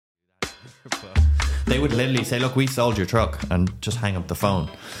They would literally say, look, we sold your truck, and just hang up the phone.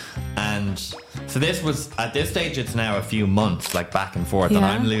 And so this was, at this stage, it's now a few months, like back and forth, and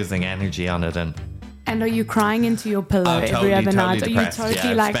I'm losing energy on it. And are you crying into your pillow totally, every other night? Depressed. Are you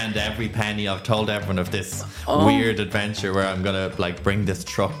totally I've spent every penny. I've told everyone of this weird adventure where I'm going to like bring this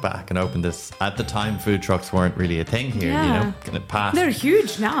truck back and open this. At the time, food trucks weren't really a thing here, you know. Past, they're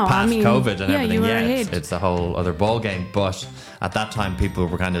huge now. Past COVID and everything. You were ahead. It's a whole other ball game. But at that time, people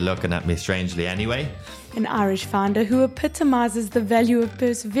were kind of looking at me strangely anyway. An Irish founder who epitomizes the value of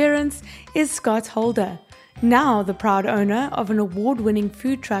perseverance is Scott Holder. Now the proud owner of an award-winning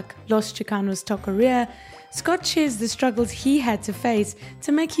food truck, Los Chicanos Tacos, Scott shares the struggles he had to face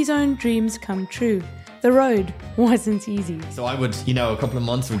to make his own dreams come true. The road wasn't easy. So I would, you know, a couple of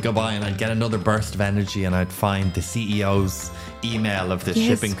months would go by and I'd get another burst of energy and I'd find the CEO's email of this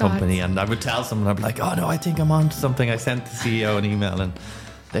shipping company, and I would tell someone, I'd be like, oh no, I think I'm on to something. I sent the CEO an email, and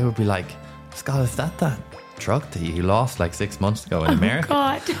they would be like, Scott, is that truck that you lost like 6 months ago in America?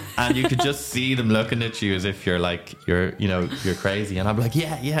 God. And you could just see them looking at you as if you're crazy. And I'd be like,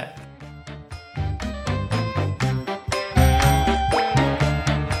 yeah.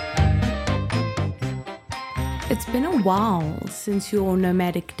 It's been a while since your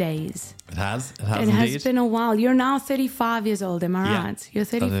nomadic days. It has indeed. Has been a while. You're now 35 years old, am I right? You're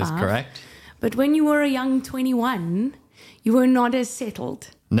 35. That is correct. But when you were a young 21, you were not as settled.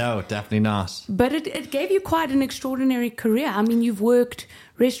 No, definitely not. But it gave you quite an extraordinary career. I mean, you've worked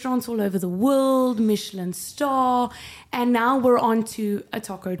restaurants all over the world, Michelin star, and now we're on to a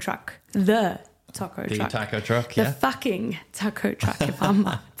taco truck. The taco truck. The taco truck, The fucking taco truck, if I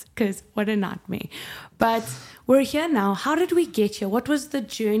might, because what a nightmare. But we're here now. How did we get here? What was the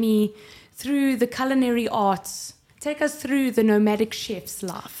journey through the culinary arts? Take us through the nomadic chef's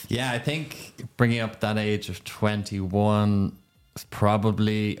life. Yeah, I think bringing up that age of 21... It's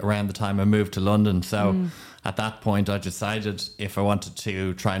probably around the time I moved to London. So at that point, I decided if I wanted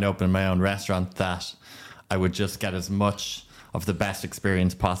to try and open my own restaurant, that I would just get as much of the best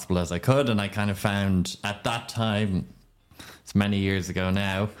experience possible as I could. And I kind of found at that time, it's many years ago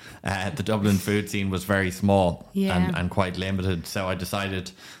now, the Dublin food scene was very small and quite limited. So I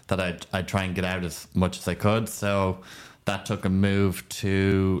decided that I'd try and get out as much as I could. So that took a move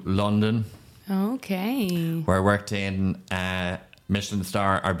to London. Okay. Where I worked in Michelin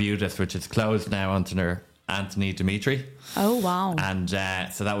star Arbutus, which is closed now under Anthony Dimitri. Oh wow! And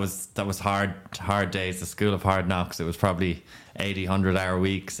so that was hard days. The school of hard knocks. It was probably 80, 100-hour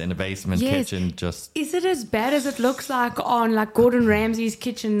weeks in a basement kitchen. Just is it as bad as it looks like on like Gordon Ramsay's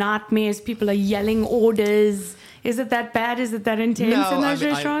Kitchen Nightmares? People are yelling orders. Is it that bad? Is it that intense in those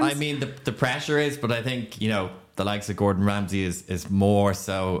restaurants? I mean, the pressure is, but I think the likes of Gordon Ramsay is more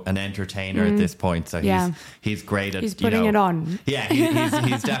so an entertainer at this point. So he's great at... He's putting it on. Yeah,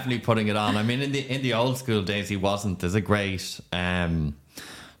 he's definitely putting it on. I mean, in the old school days, he wasn't. There's a great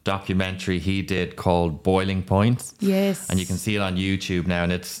documentary he did called Boiling Points. Yes. And you can see it on YouTube now.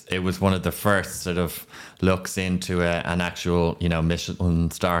 And it was one of the first sort of looks into an actual,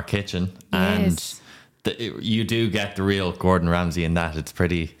 Michelin star kitchen. Yes. And you do get the real Gordon Ramsay in that. It's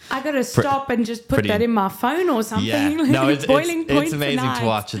pretty... I got to stop and just put that in my phone or something. Yeah. No, it's amazing tonight. to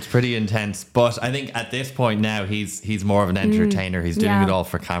watch. It's pretty intense. But I think at this point now, he's more of an entertainer. He's doing it all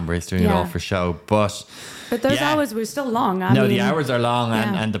for camera. He's doing it all for show. But those hours were still long. The hours are long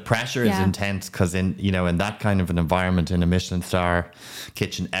and the pressure is intense because in that kind of an environment in a Michelin star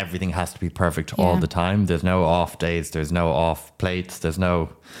kitchen, everything has to be perfect all the time. There's no off days. There's no off plates. There's no...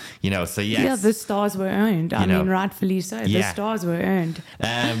 so yes. Yeah, the stars were earned. I mean, rightfully so. The stars were earned.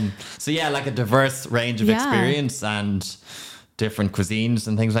 Like a diverse range of experience and different cuisines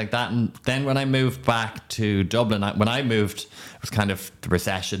and things like that. And then when I moved back to Dublin, when I moved, it was kind of the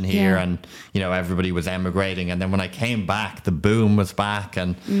recession here and, everybody was emigrating. And then when I came back, the boom was back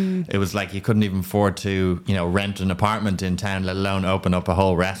and it was like you couldn't even afford to, rent an apartment in town, let alone open up a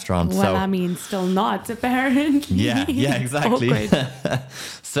whole restaurant. Well, still not, apparently. Yeah, exactly.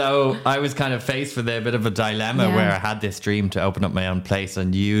 So I was kind of faced with a bit of a dilemma where I had this dream to open up my own place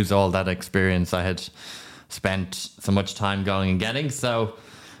and use all that experience I had spent so much time going and getting. So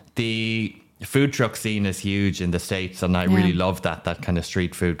the food truck scene is huge in the States, and I really love that kind of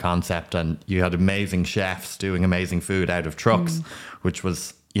street food concept. And you had amazing chefs doing amazing food out of trucks, which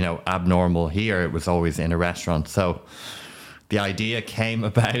was, abnormal here. It was always in a restaurant. So the idea came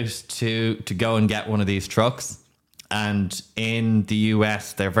about to go and get one of these trucks. And in the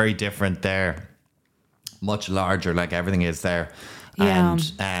US, they're very different. They're much larger, like everything is there.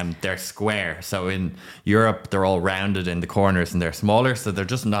 And they're square. So in Europe, they're all rounded in the corners and they're smaller. So they're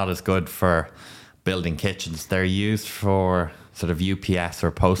just not as good for building kitchens. They're used for sort of UPS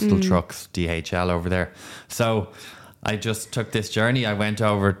or postal trucks, DHL over there. So I just took this journey. I went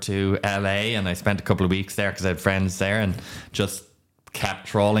over to LA and I spent a couple of weeks there because I had friends there, and just kept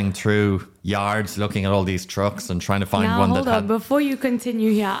trawling through yards looking at all these trucks and trying to find one that had... Before you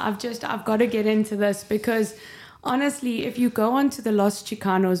continue here, I've got to get into this, because honestly, if you go onto the Los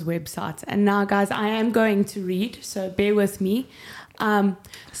Chicanos website, and now guys, I am going to read, so bear with me.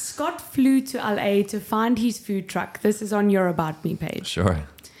 Scott flew to LA to find his food truck. This is on your About Me page. Sure.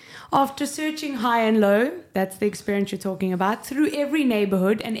 After searching high and low, that's the experience you're talking about, through every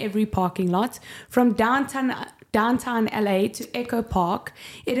neighborhood and every parking lot, from downtown LA to Echo Park,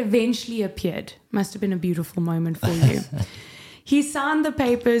 it eventually appeared. Must have been a beautiful moment for you. He signed the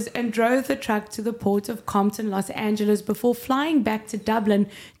papers and drove the truck to the port of Compton, Los Angeles, before flying back to Dublin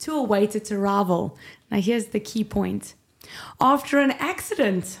to await its arrival. Now here's the key point. After an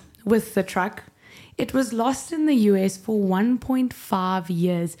accident with the truck, it was lost in the US for 1.5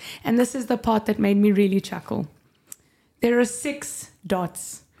 years. And this is the part that made me really chuckle. There are 6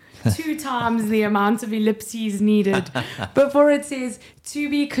 dots. 2 times the amount of ellipses needed before it says to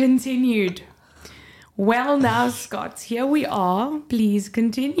be continued. Well, now, Scott, here we are. Please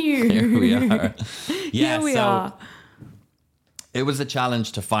continue. Here we are. Yeah, here we are. It was a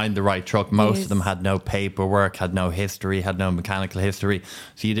challenge to find the right truck. Most of them had no paperwork, had no history, had no mechanical history.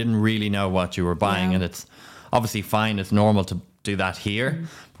 So you didn't really know what you were buying. And it's obviously fine. It's normal to do that here.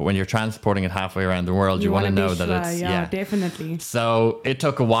 But when you're transporting it halfway around the world, you want to know that it's... Yeah, definitely. So it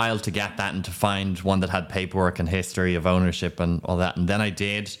took a while to get that and to find one that had paperwork and history of ownership and all that. And then I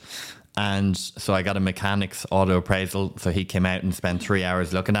did. And so I got a mechanic's auto appraisal. So he came out and spent 3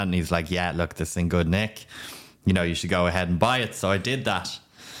 hours looking at it. And he's like, yeah, look, this thing good nick. You know, you should go ahead and buy it. So I did that.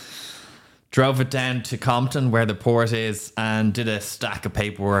 Drove it down to Compton, where the port is, and did a stack of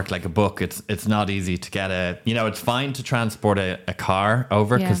paperwork like a book. It's not easy to get it's fine to transport a car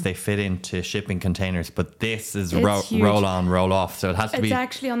over because they fit into shipping containers, but this is roll on, roll off. So it has to be... It's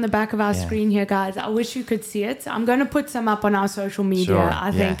actually on the back of our screen here, guys. I wish you could see it. I'm going to put some up on our social media,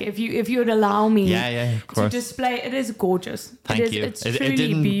 I think, if you would allow me to display. It is gorgeous. Thank you. It's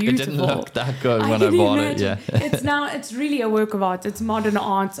truly beautiful. It didn't look that good when I bought it. Yeah. It's really a work of art. It's modern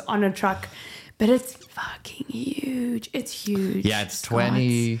art on a truck. But it's fucking huge. It's huge. Yeah, it's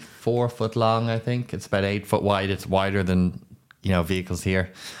 24 foot long, I think. It's about 8 foot wide. It's wider than, vehicles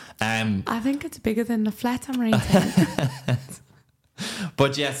here. I think it's bigger than the flat I'm renting.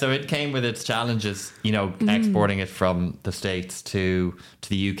 But yeah, so it came with its challenges, exporting it from the States to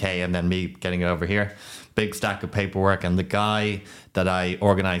the UK and then me getting it over here. Big stack of paperwork, and the guy that I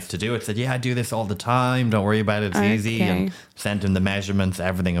organised to do it said, yeah, I do this all the time, don't worry about it, it's easy, and sent him the measurements,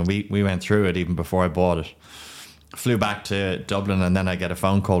 everything, and we went through it even before I bought it. Flew back to Dublin, and then I get a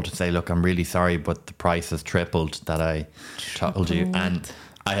phone call to say, look, I'm really sorry, but the price has tripled that I told you. And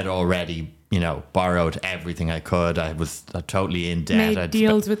I had already borrowed everything I could. I was totally in debt. Made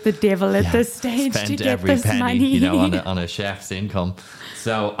deals with the devil at this stage to get every this penny, money. on a chef's income.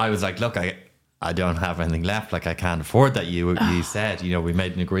 So I was like, look, I don't have anything left. Like, I can't afford that. You said, we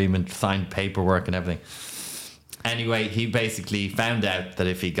made an agreement, signed paperwork and everything. Anyway, he basically found out that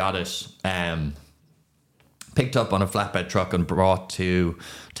if he got it picked up on a flatbed truck and brought to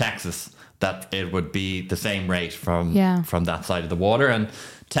Texas, that it would be the same rate from that side of the water. And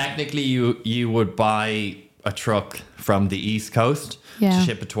technically you would buy a truck from the East Coast to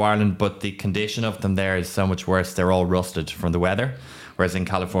ship it to Ireland, but the condition of them there is so much worse. They're all rusted from the weather. Whereas in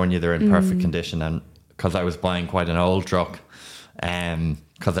California, they're in perfect condition. And because I was buying quite an old truck,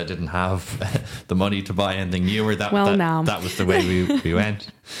 because I didn't have the money to buy anything newer, that was the way we went.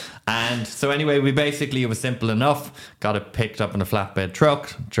 And so anyway, it was simple enough. Got it picked up in a flatbed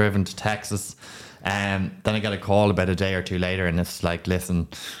truck, driven to Texas. Then I got a call about a day or two later, and it's like, listen,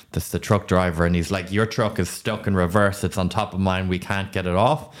 this is the truck driver. And he's like, your truck is stuck in reverse. It's on top of mine. We can't get it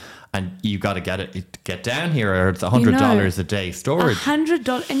off. And you got to get down here, or it's $100 a day storage.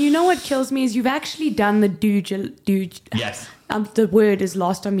 $100, and you know what kills me is you've actually done the due. Yes. The word is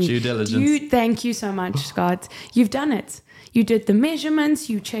lost on me. Due diligence. Thank you so much, Scott. You've done it. You did the measurements.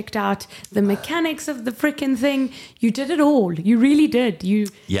 You checked out the mechanics of the freaking thing. You did it all. You really did. You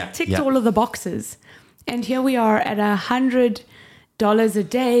ticked all of the boxes. And here we are at $100 a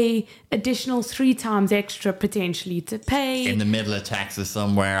day, additional 3 times extra potentially to pay. In the middle of Texas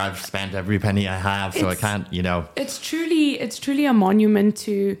somewhere, I've spent every penny I have, so I can't, It's truly a monument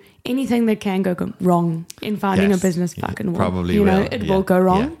to anything that can go wrong in founding a business. Fucking probably will. It will go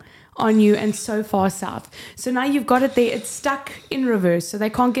wrong on you, and so far south. So now you've got it there. It's stuck in reverse, so they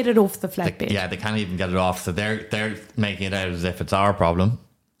can't get it off the flatbed. They can't even get it off. So they're making it out as if it's our problem.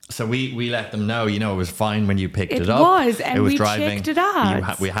 So we let them know, it was fine when you picked it up. It was, and we checked it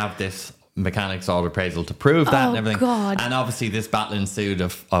out. We have this mechanics all appraisal to prove that and everything. God. And obviously this battle ensued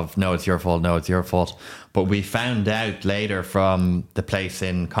of no, it's your fault, no, it's your fault. But we found out later from the place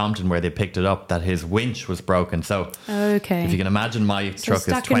in Compton where they picked it up that his winch was broken. So if you can imagine, my truck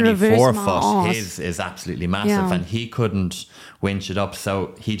is 24 foot. His is absolutely massive, and he couldn't winch it up.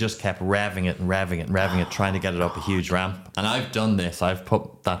 So he just kept revving it, trying to get it up a huge ramp. And I've done this. I've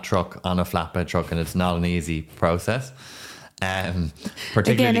put that truck on a flatbed truck, and it's not an easy process.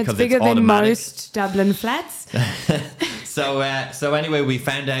 Particularly because it's bigger it's than most Dublin flats. So anyway, we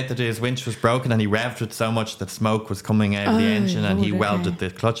found out that his winch was broken, and he revved it so much that smoke was coming out of the engine, and he welded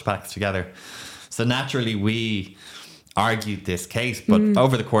the clutch packs together. So naturally, we argued this case, but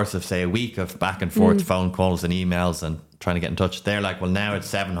over the course of, say, a week of back and forth phone calls and emails and trying to get in touch, they're like, well, now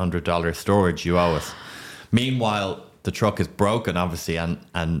it's $700 storage you owe us. Meanwhile, the truck is broken, obviously,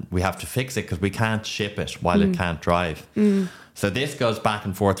 and we have to fix it because we can't ship it while it can't drive. So this goes back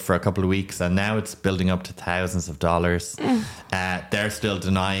and forth for a couple of weeks, and now it's building up to thousands of dollars. They're still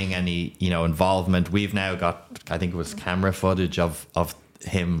denying any, involvement. We've now got, I think it was camera footage of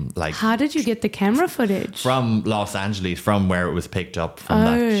him. Like, how did you get the camera footage? From Los Angeles, from where it was picked up from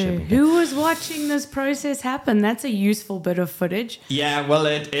that shipping. Who was watching this process happen? That's a useful bit of footage. Yeah, well,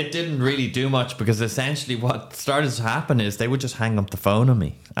 it didn't really do much, because essentially what started to happen is they would just hang up the phone on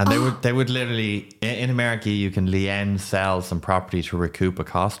me, and they would literally, in America you can lien sell some property to recoup a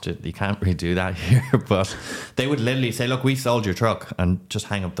cost. You can't really do that here, but they would literally say, look, we sold your truck, and just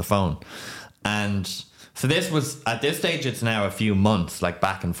hang up the phone. And so this was, at this stage, it's now a few months, like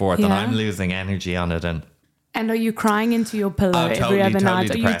back and forth, and I'm losing energy on it. And are you crying into your pillow every other night?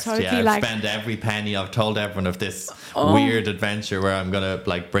 Depressed. Are you totally I've spent every penny. I've told everyone of this weird adventure where I'm going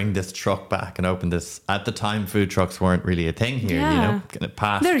to bring this truck back and open this. At the time, food trucks weren't really a thing here,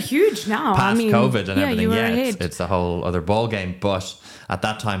 They're huge now. Past COVID and everything. Ahead. It's a whole other ball game. But at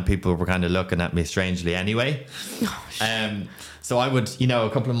that time, people were kind of looking at me strangely anyway. So I would, a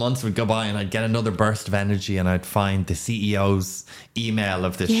couple of months would go by, and I'd get another burst of energy, and I'd find the CEO's email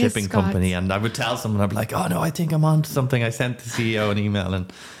of this shipping company, and I would tell someone, I'd be like, oh no, I think I'm on to something. I sent the CEO an email,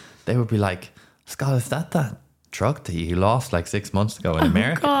 and they would be like, Scott, is that truck that you lost like 6 months ago in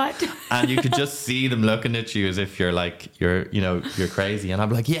America? God. And you could just see them looking at you as if you're like, you're crazy. And I'd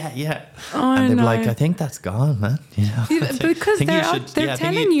be like, yeah. And they'd be like, I think that's gone, man. Because they're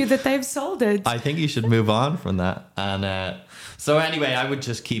telling you that they've sold it. I think you should move on from that. And so anyway, I would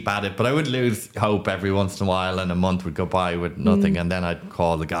just keep at it, but I would lose hope every once in a while, and a month would go by with nothing, and then I'd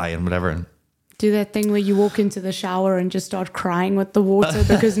call the guy and whatever. And do that thing where you walk into the shower and just start crying with the water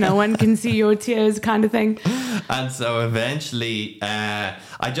because no one can see your tears, kind of thing. And so eventually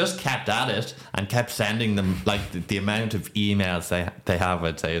I just kept at it and kept sending them, like the amount of emails they have,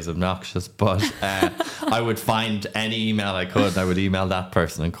 I'd say, is obnoxious, but I would find any email I could, and I would email that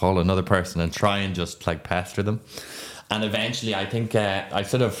person and call another person and try and just pester them. And eventually, I think I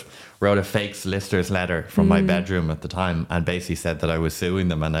sort of wrote a fake solicitor's letter from my bedroom at the time, and basically said that I was suing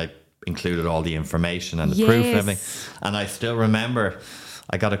them, and I included all the information and the proof and everything. And I still remember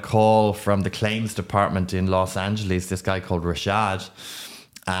I got a call from the claims department in Los Angeles, this guy called Rashad,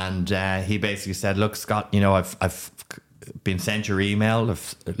 and he basically said, look, Scott, I've been sent your email,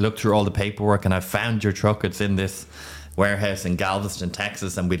 I've looked through all the paperwork, and I've found your truck. It's in this warehouse in Galveston,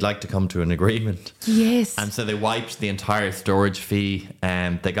 Texas, and we'd like to come to an agreement. Yes. And so they wiped the entire storage fee,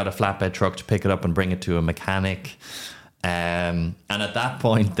 and they got a flatbed truck to pick it up and bring it to a mechanic. And at that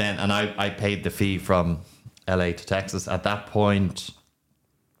point then, and I paid the fee from LA to Texas. At that point,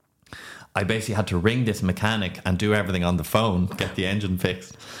 I basically had to ring this mechanic and do everything on the phone, get the engine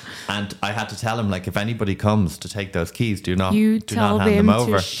fixed. And I had to tell him, if anybody comes to take those keys, do not hand them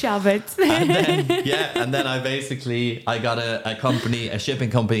over. To shove it. and then I got a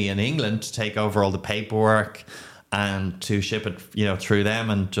shipping company in England to take over all the paperwork and to ship it, through them,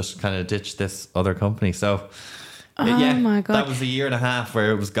 and just kind of ditch this other company. So, my God, that was a year and a half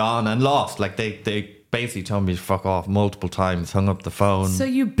where it was gone and lost. They basically told me to fuck off multiple times, hung up the phone. So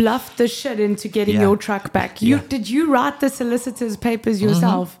you bluffed the shit into getting your truck back. Did you write the solicitor's papers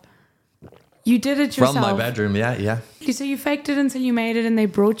yourself? You did it yourself? From my bedroom, yeah. So you faked it until you made it, and they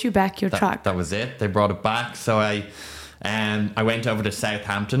brought you back your truck? That was it. They brought it back. So I went over to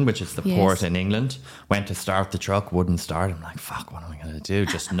Southampton, which is the port in England, went to start the truck, wouldn't start. I'm like, fuck, what am I going to do?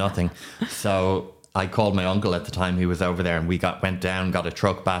 Just nothing. So I called my uncle at the time, who was over there, and we went down, got a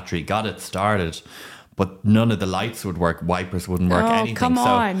truck battery, got it started, but none of the lights would work, wipers wouldn't work, anything. Come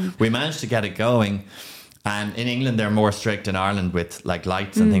on. So we managed to get it going. And in England, they're more strict. In Ireland, with like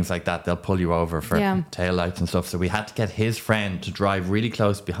lights and things like that, they'll pull you over for tail lights and stuff. So we had to get his friend to drive really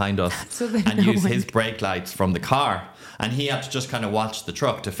close behind us and use his brake lights from the car. And he had to just kind of watch the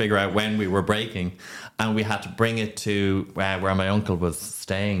truck to figure out when we were braking. And we had to bring it to where my uncle was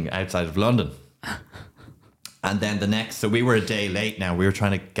staying outside of London. And then so we were a day late now. We were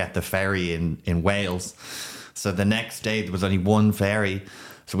trying to get the ferry in Wales. So the next day, there was only one ferry.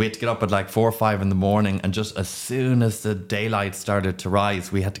 So we had to get up at like 4 or 5 in the morning, and just as soon as the daylight started to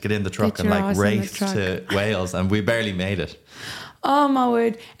rise, we had to get in the truck and like race to Wales, and we barely made it. Oh my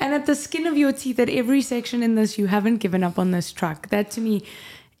word. And at the skin of your teeth, at every section in this, you haven't given up on this truck. That to me,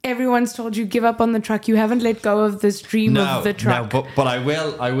 everyone's told you give up on the truck. You haven't let go of this dream of the truck. No, but I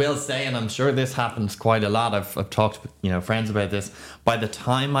will say, and I'm sure this happens quite a lot. I've talked with friends about this. By the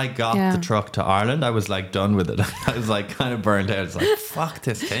time I got the truck to Ireland, I was like done with it. I was like kind of burned out. It's like, fuck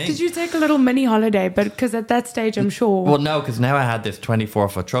this thing. Did you take a little mini holiday? But because at that stage, I'm sure. Well, no, because now I had this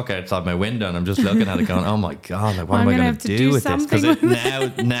 24-foot truck outside my window, and I'm just looking at it going, oh my God, like, what am I going to do with this? Because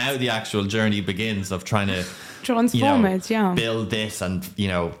now the actual journey begins of trying to transform it, build this and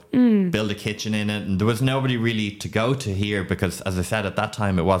build a kitchen in it. And there was nobody really to go to here because, as I said, at that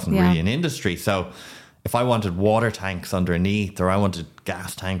time it wasn't really an industry. So if I wanted water tanks underneath or I wanted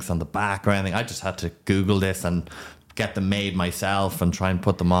gas tanks on the back or anything, I just had to Google this and get them made myself and try and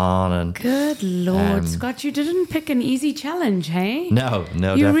put them on. And good Lord, Scott, you didn't pick an easy challenge, hey? No,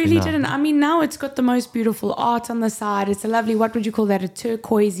 you really didn't. I mean, now it's got the most beautiful art on the side. It's a lovely, what would you call that? A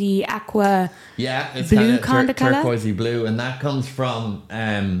turquoisey aqua, it's blue kind of color, turquoisey blue, and that comes from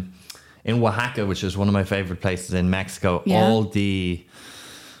in Oaxaca, which is one of my favorite places in Mexico.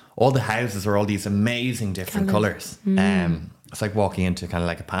 All the houses are all these amazing different colors. It's like walking into kind of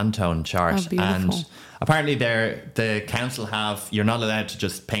like a Pantone chart. And apparently the council you're not allowed to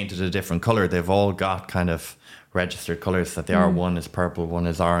just paint it a different color. They've all got kind of registered colors that they are. One is purple, one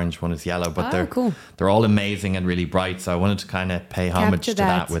is orange, one is yellow, but they're all amazing and really bright. So I wanted to kind of pay homage to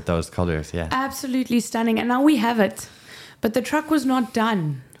that with those colors. Yeah. Absolutely stunning. And now we have it. But the truck was not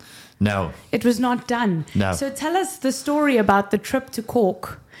done. No. It was not done. No. So tell us the story about the trip to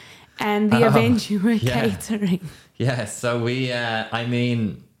Cork and the event you were catering. Yeah, so I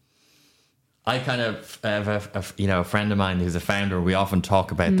kind of have a friend of mine who's a founder. We often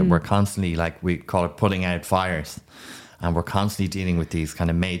talk about that we're constantly, like, we call it putting out fires, and we're constantly dealing with these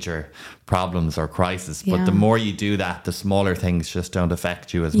kind of major problems or crises. But the more you do that, the smaller things just don't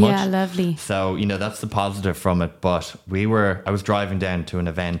affect you as much. Yeah, lovely. So, that's the positive from it. But I was driving down to an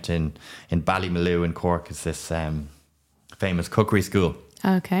event in Ballymaloe in Cork. It's this famous cookery school.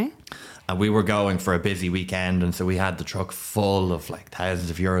 Okay. And we were going for a busy weekend, and so we had the truck full of like thousands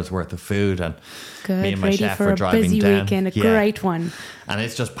of euros worth of food, and me and my chef were driving down. Weekend, a great one. And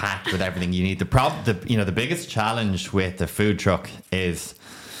it's just packed with everything you need. The biggest challenge with the food truck is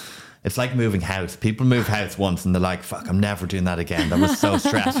it's like moving house. People move house once and they're like, fuck, I'm never doing that again. That was so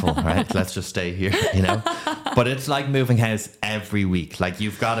stressful, right? Let's just stay here, But it's like moving house every week. Like,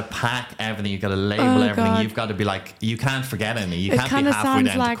 you've got to pack everything. You've got to label everything. God. You've got to be like, you can't forget anything. You can't be halfway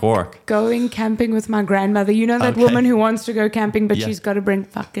down to Cork. Going camping with my grandmother. You know that woman who wants to go camping, but she's got to bring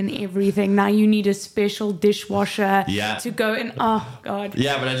fucking everything. Now you need a special dishwasher to go in. Oh, God.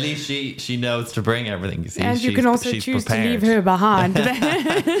 Yeah, but at least she knows to bring everything. You see, and you can also choose prepared. to leave her behind.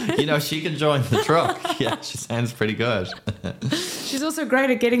 She can join the truck. Yeah, she sounds pretty good. She's also great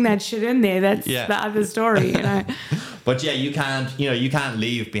at getting that shit in there. That's the other story, But you can't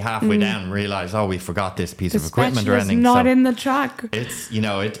leave, be halfway down and realize, we forgot this piece of equipment or anything. Not in the truck. It's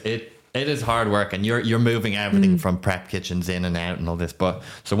it is hard work, and you're moving everything from prep kitchens in and out and all this. But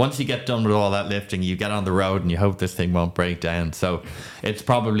so once you get done with all that lifting, you get on the road and you hope this thing won't break down. So it's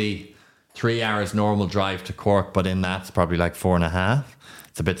probably 3 hours normal drive to Cork, but in that's probably like 4.5.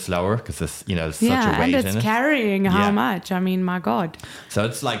 It's a bit slower because it's, there's such a weight in it. And it's carrying how much? I mean, my God. So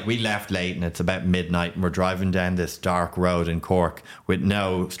it's like we left late and it's about midnight and we're driving down this dark road in Cork with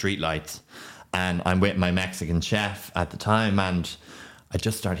no street lights. And I'm with my Mexican chef at the time, and I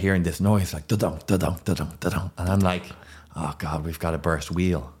just start hearing this noise like da-dunk, da-dunk, da-dunk, da-dunk. And I'm like, oh God, we've got a burst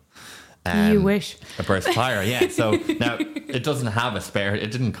wheel. You wish. A burst tire, yeah. So now it doesn't have a spare. It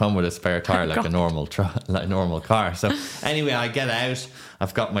didn't come with a spare tire like a normal car. So anyway, I get out.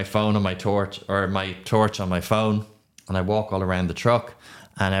 I've got my phone on my torch on my phone, and I walk all around the truck,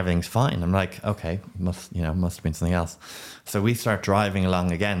 and everything's fine. I'm like, okay, must have been something else. So we start driving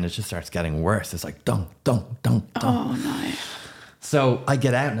along again, and it just starts getting worse. It's like dunk, dunk, dunk, dunk. Oh no. So I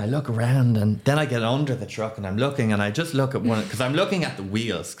get out and I look around, and then I get under the truck and I'm looking, and I just look at one, because I'm looking at the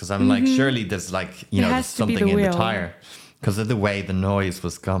wheels, because I'm like, surely there's like, there's something in the tire. because of the way the noise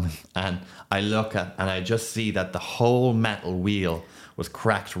was coming. And I look at, and I just see that the whole metal wheel was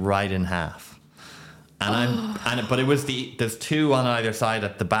cracked right in half. And but it was there's two on either side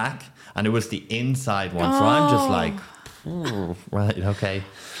at the back, and it was the inside one. So I'm just like, right, okay.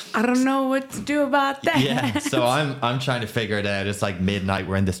 I don't know what to do about that. Yeah, so I'm trying to figure it out. It's like midnight.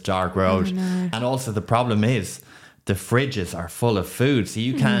 We're in this dark road. Oh, no. And also the problem is the fridges are full of food. So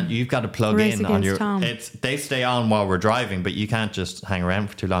you can't, you've got to plug in on your, they stay on while we're driving, but you can't just hang around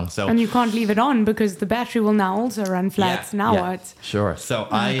for too long. So and you can't leave it on because the battery will now also run flat. What? Sure. So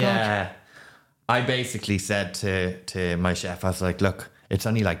I basically said to my chef, I was like, look, it's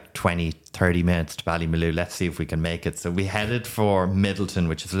only like 20, 30 minutes to Ballymaloe. Let's see if we can make it. So we headed for Middleton,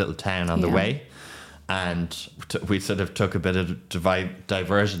 which is a little town on the way. And we sort of took a bit of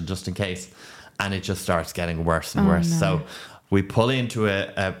diversion just in case. And it just starts getting worse and worse. No. So we pull into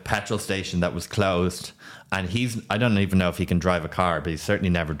a petrol station that was closed. And I don't even know if he can drive a car, but he's certainly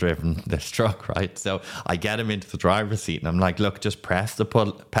never driven this truck, right? So I get him into the driver's seat and I'm like, look, just press the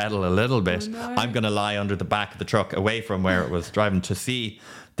pedal a little bit. Oh, no. I'm going to lie under the back of the truck away from where it was driving to see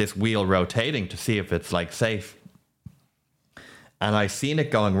this wheel rotating to see if it's like safe. And I seen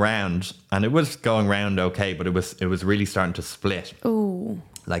it going round, and it was going round okay, but it was really starting to split. Ooh.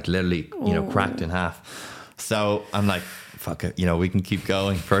 Like literally, cracked in half. So I'm like, fuck it, we can keep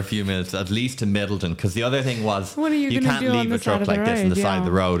going for a few minutes, at least to Middleton. Because the other thing was, you can't leave a truck like this on the side of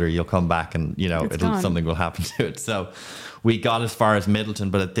the road, or you'll come back and, something will happen to it. So we got as far as Middleton,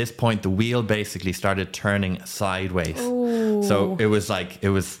 but at this point, the wheel basically started turning sideways. Ooh. So it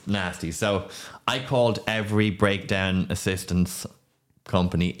was nasty. So I called every breakdown assistance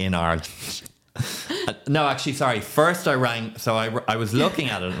company in Ireland. No, actually, sorry. First I rang, so I was looking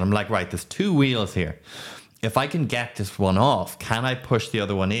at it and I'm like, right, there's two wheels here. If I can get this one off, can I push the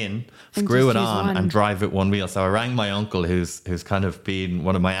other one in, screw it on and drive it one wheel? So I rang my uncle who's kind of been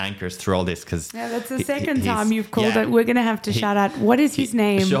one of my anchors through all this. That's the second time you've called it. We're going to have to shout out. What is his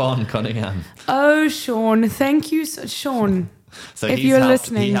name? Sean Cunningham. Oh, Sean. Thank you, Sean. So if you're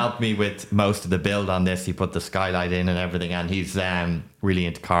listening. He helped me with most of the build on this. He put the skylight in and everything, and he's really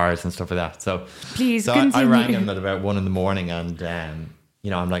into cars and stuff like that. So please continue. I rang him at about 1 a.m. and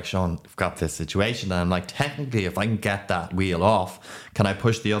I'm like, Sean, I've got this situation. And I'm like, technically, if I can get that wheel off, can I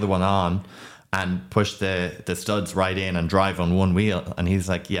push the other one on and push the studs right in and drive on one wheel? And he's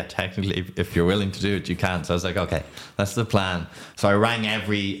like, yeah, technically, if you're willing to do it, you can. So I was like, okay, that's the plan. So I rang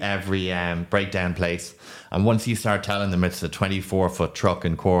every breakdown place. And once you start telling them it's a 24-foot truck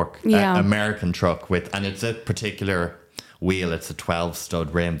in Cork, American truck and it's a particular wheel, it's a 12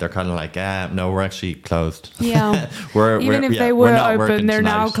 stud rim, they're kind of like, no, we're actually closed. Yeah. Even if they were open, they're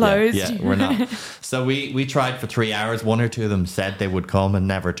now closed. Yeah, we're not. So we tried for 3 hours. One or two of them said they would come and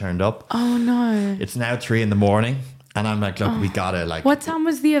never turned up. Oh no. It's now 3 a.m. and I'm like, look, we gotta What time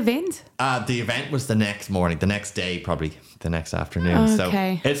was the event? The event was the next morning, the next day, probably the next afternoon.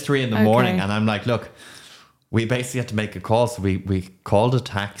 Okay. So it's 3 a.m. and I'm like, look, we basically had to make a call. So we called a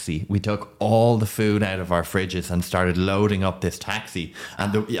taxi. We took all the food out of our fridges and started loading up this taxi.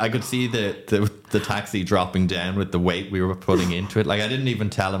 And I could see the taxi dropping down with the weight we were putting into it. Like, I didn't even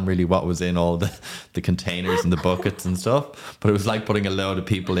tell him really what was in all the containers and the buckets and stuff. But it was like putting a load of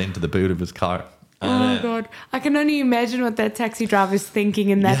people into the boot of his car. Oh, God. I can only imagine what that taxi driver's thinking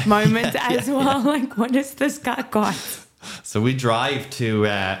in that moment as well. Like, what has this guy got? So we drive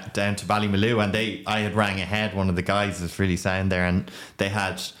down to Ballymaloe, and I had rang ahead. One of the guys is really sound there, and they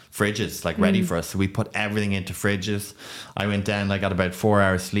had fridges ready for us. So we put everything into fridges. I went down, I got about 4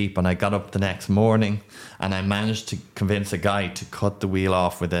 hours sleep, and I got up the next morning and I managed to convince a guy to cut the wheel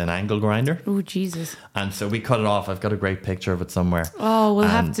off with an angle grinder. Oh, Jesus. And so we cut it off. I've got a great picture of it somewhere. Oh, we'll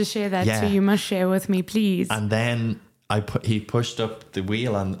have to share that too. You must share with me, please. And then he pushed up the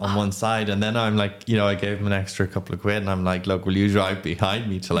wheel on one side, and then I'm like, I gave him an extra couple of quid, and I'm like, look, will you drive behind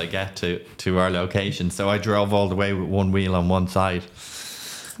me till I get to our location? So I drove all the way with one wheel on one side.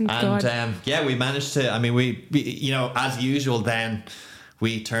 And we managed to, we as usual then,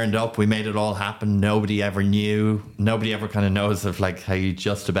 we turned up, we made it all happen. Nobody ever knew, nobody ever kind of knows of how you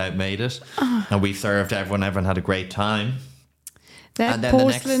just about made it. And we served everyone had a great time. That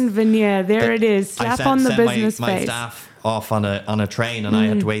porcelain veneer, it is. Slap on the business face. My staff off on a train, and I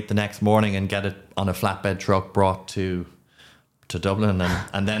had to wait the next morning and get it on a flatbed truck brought to Dublin,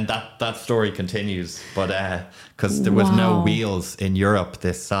 and then that story continues. But because there was no wheels in Europe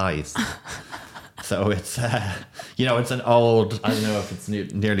this size, so it's it's an old, I don't know if it's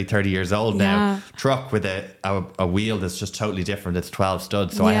nearly 30 years old now, truck with a wheel that's just totally different. It's 12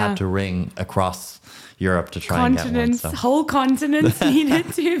 studs, so I had to ring across Europe to try and get one. Whole continents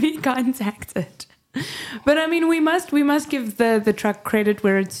needed to be contacted. But I mean, we must give the truck credit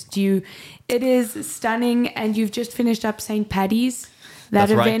where it's due. It is stunning, and you've just finished up St. Paddy's, that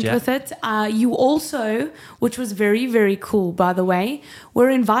That's right, event yeah. with it. You also, which was very, very cool, by the way, were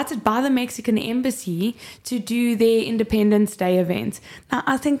invited by the Mexican Embassy to do their Independence Day event. Now,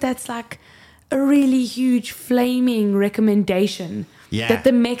 I think that's like a really huge, flaming recommendation. Yeah. That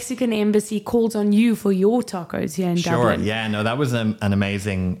the Mexican Embassy calls on you for your tacos here in Dublin. Sure, yeah, no, that was an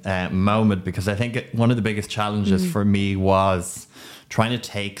amazing moment, because I think one of the biggest challenges for me was trying to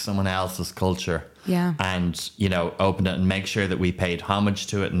take someone else's culture and, you know, open it and make sure that we paid homage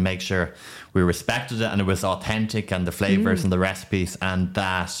to it and make sure we respected it and it was authentic and the flavors and the recipes, and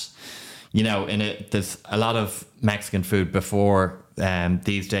that, you know, there's a lot of Mexican food before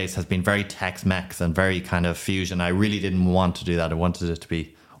these days has been very Tex-Mex and very kind of fusion. I really didn't want to do that. I wanted it to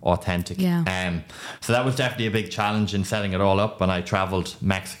be authentic. Yeah. So that was definitely a big challenge in setting it all up. And I traveled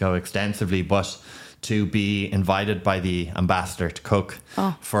Mexico extensively, but to be invited by the ambassador to cook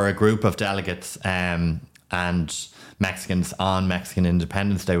for a group of delegates and Mexicans on Mexican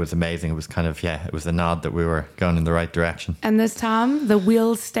Independence Day was amazing. It was kind of, it was a nod that we were going in the right direction. And this time the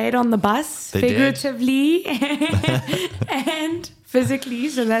wheels stayed on the bus, They figuratively and physically.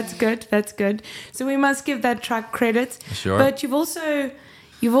 So that's good. That's good. So we must give that truck credit. Sure. But you've also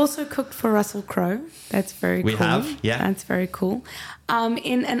cooked for Russell Crowe. That's very cool. We have, yeah. That's very cool.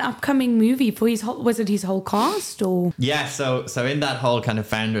 In an upcoming movie for was it his whole cast or? Yeah, so in that whole kind of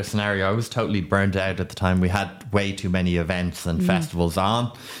founder scenario, I was totally burnt out at the time. We had way too many events and festivals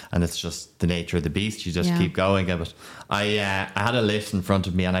on, and it's just the nature of the beast. You just keep going. But I had a list in front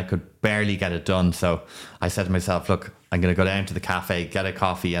of me and I could barely get it done. So I said to myself, look, I'm going to go down to the cafe, get a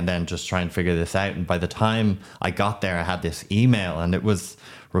coffee, and then just try and figure this out. And by the time I got there, I had this email and it was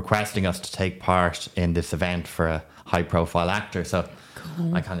requesting us to take part in this event for a high profile actor. So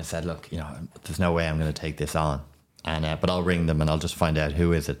I kind of said, look, you know, there's no way I'm going to take this on. And but I'll ring them and I'll just find out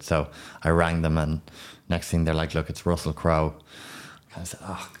who is it. So I rang them, and next thing they're like, look, it's Russell Crowe. I kind of said,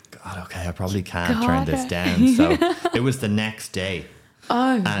 oh God, okay, I probably can't turn this down. So it was the next day.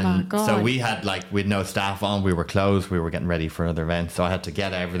 Oh my God. So we had no staff on, we were closed, we were getting ready for another event. So I had to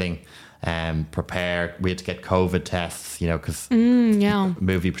get everything prepared. We had to get COVID tests, you know, because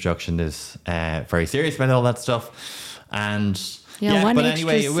movie production is very serious about all that stuff. And but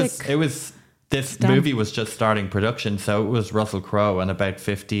anyway, it was this movie was just starting production. So it was Russell Crowe and about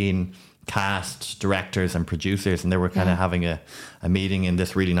 15 cast, directors and producers, and they were kind of having a meeting in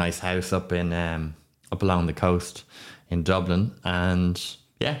this really nice house up along the coast in Dublin. And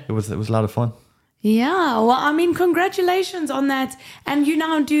it was a lot of fun. Yeah, well, I mean, congratulations on that. And you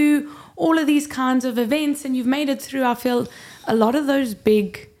now do all of these kinds of events, and you've made it through, I feel, a lot of those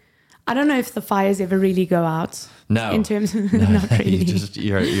big, I don't know if the fires ever really go out. No. In terms of, not really.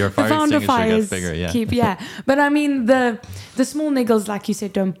 your fire extinguisher gets bigger, But I mean, the small niggles, like you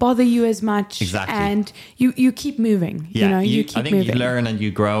said, don't bother you as much. Exactly. And you keep moving. Yeah, you know, you keep moving. You learn and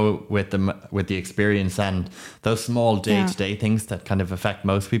you grow with the experience, and those small day-to-day things that kind of affect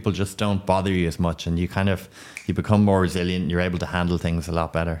most people just don't bother you as much, and you become more resilient, you're able to handle things a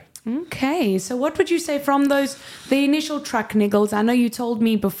lot better. Okay, so what would you say from the initial truck niggles? I know you told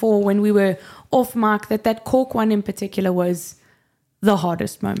me before when we were off mic that cork one in particular was the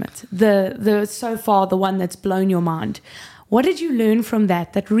hardest moment. The so far the one that's blown your mind. What did you learn from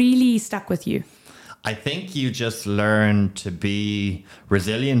that really stuck with you? I think you just learn to be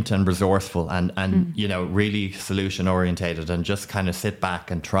resilient and resourceful and you know, really solution orientated, and just kind of sit back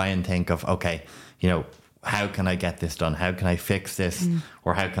and try and think of, okay, you know, how can I get this done? How can I fix this?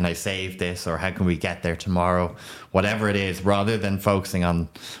 Or how can I save this? Or how can we get there tomorrow? Whatever it is, rather than focusing on,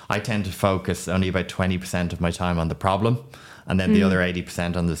 I tend to focus only about 20% of my time on the problem and then the other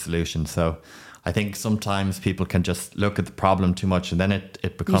 80% on the solution. So I think sometimes people can just look at the problem too much, and then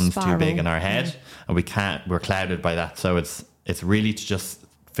it becomes too big in our head and we're clouded by that. So it's really to just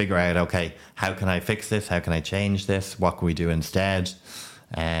figure out, okay, how can I fix this? How can I change this? What can we do instead?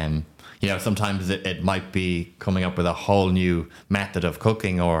 You know, sometimes it might be coming up with a whole new method of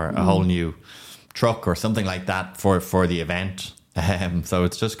cooking or a whole new truck or something like that for the event. So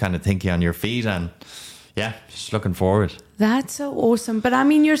it's just kind of thinking on your feet and just looking forward. That's so awesome. But I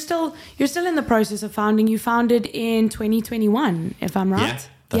mean, you're still in the process of founding. You founded in 2021, if I'm right. Yeah,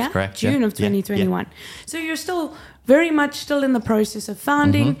 that's correct. June of 2021. Yeah. So you're still very much still in the process of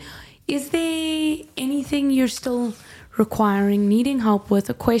founding. Is there anything you're still needing help with,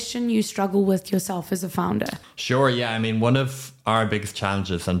 a question you struggle with yourself as a founder? Sure, yeah. I mean, one of our biggest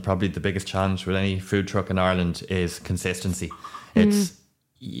challenges, and probably the biggest challenge with any food truck in Ireland, is consistency.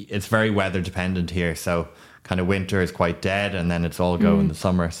 It's very weather dependent here. So kind of winter is quite dead and then it's all go in the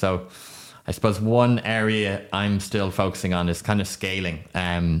summer. So I suppose one area I'm still focusing on is kind of scaling,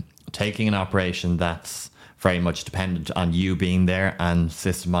 taking an operation that's very much dependent on you being there and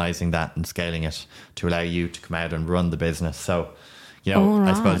systemizing that and scaling it to allow you to come out and run the business. So,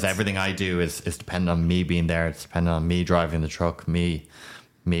 I suppose everything I do is dependent on me being there. It's dependent on me driving the truck, me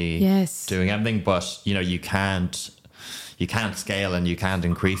doing everything. But, you can't scale and you can't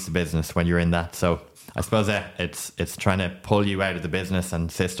increase the business when you're in that. So I suppose it's trying to pull you out of the business and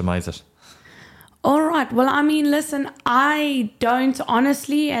systemize it. All right. Well, I mean, listen, I don't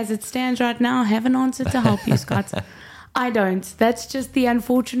honestly, as it stands right now, have an answer to help you, Scott. I don't. That's just the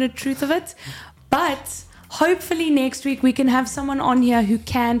unfortunate truth of it. But hopefully next week we can have someone on here who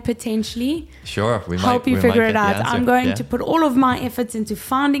can potentially help you figure it out. I'm going to put all of my efforts into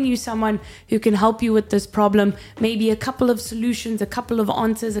finding you someone who can help you with this problem. Maybe a couple of solutions, a couple of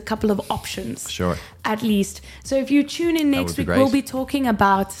answers, a couple of options. Sure. At least. So if you tune in next week, we'll be talking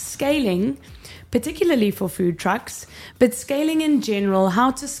about scaling, particularly for food trucks, but scaling in general, how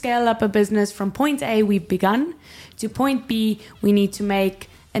to scale up a business from point A, we've begun, to point B, we need to make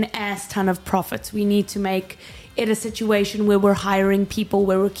an ass ton of profits. We need to make it a situation where we're hiring people,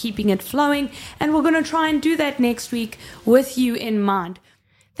 where we're keeping it flowing, and we're going to try and do that next week with you in mind.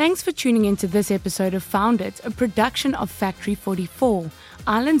 Thanks for tuning into this episode of Found It, a production of Factory 44,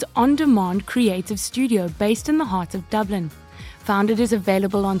 Ireland's on-demand creative studio based in the heart of Dublin. Found It is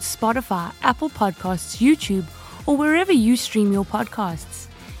available on Spotify, Apple Podcasts, YouTube, or wherever you stream your podcasts.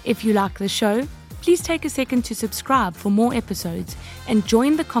 If you like the show, please take a second to subscribe for more episodes and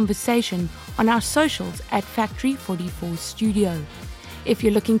join the conversation on our socials at Factory 44 Studio. If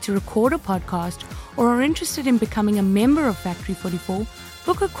you're looking to record a podcast or are interested in becoming a member of Factory 44,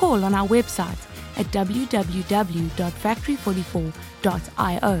 book a call on our website at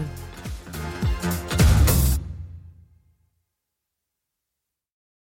www.factory44.io.